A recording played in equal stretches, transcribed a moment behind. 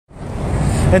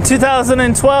In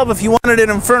 2012, if you wanted an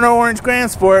Inferno Orange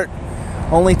Grand Sport,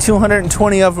 only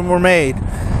 220 of them were made.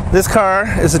 This car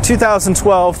is a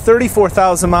 2012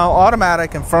 34,000 mile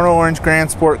automatic Inferno Orange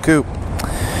Grand Sport Coupe.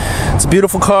 It's a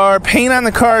beautiful car. Paint on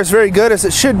the car is very good, as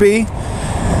it should be.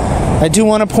 I do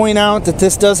want to point out that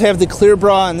this does have the clear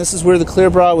bra, and this is where the clear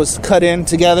bra was cut in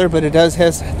together, but it does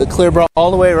have the clear bra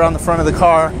all the way around the front of the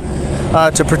car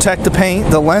to protect the paint.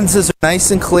 The lenses are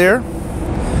nice and clear.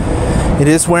 It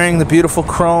is wearing the beautiful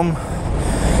chrome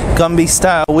Gumby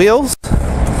style wheels.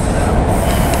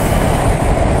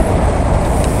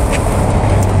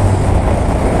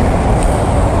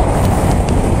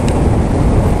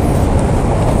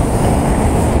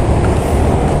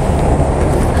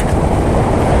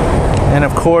 And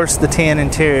of course the tan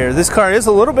interior. This car is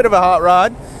a little bit of a hot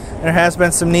rod. There has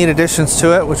been some neat additions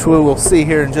to it, which we will see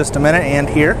here in just a minute, and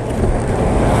here.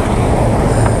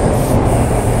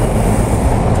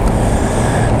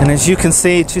 And as you can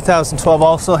see, 2012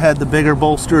 also had the bigger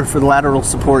bolster for the lateral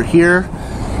support here,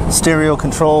 stereo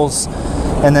controls,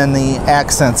 and then the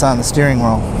accents on the steering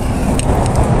wheel.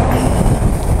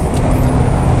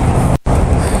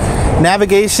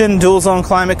 Navigation, dual zone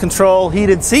climate control,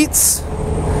 heated seats.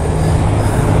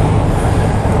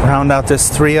 Round out this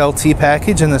 3LT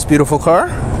package in this beautiful car.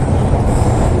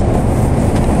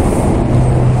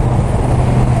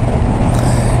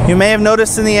 You may have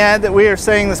noticed in the ad that we are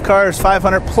saying this car is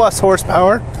 500 plus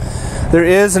horsepower. There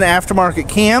is an aftermarket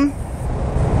cam,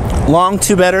 long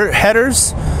tube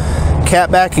headers,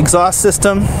 catback exhaust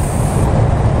system,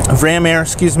 ram air,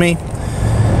 excuse me.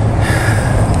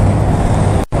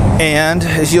 And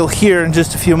as you'll hear in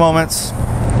just a few moments,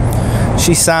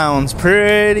 she sounds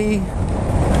pretty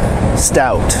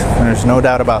stout. There's no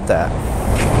doubt about that.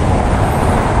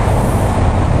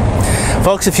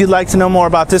 Folks, if you'd like to know more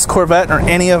about this Corvette or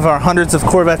any of our hundreds of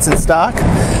Corvettes in stock,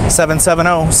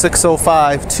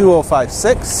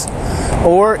 770-605-2056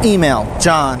 or email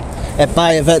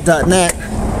john@buyavette.net.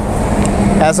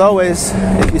 As always,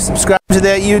 if you subscribe to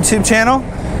that YouTube channel,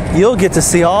 you'll get to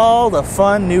see all the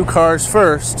fun new cars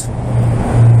first,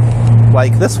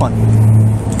 like this one.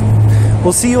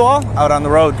 We'll see you all out on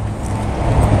the road.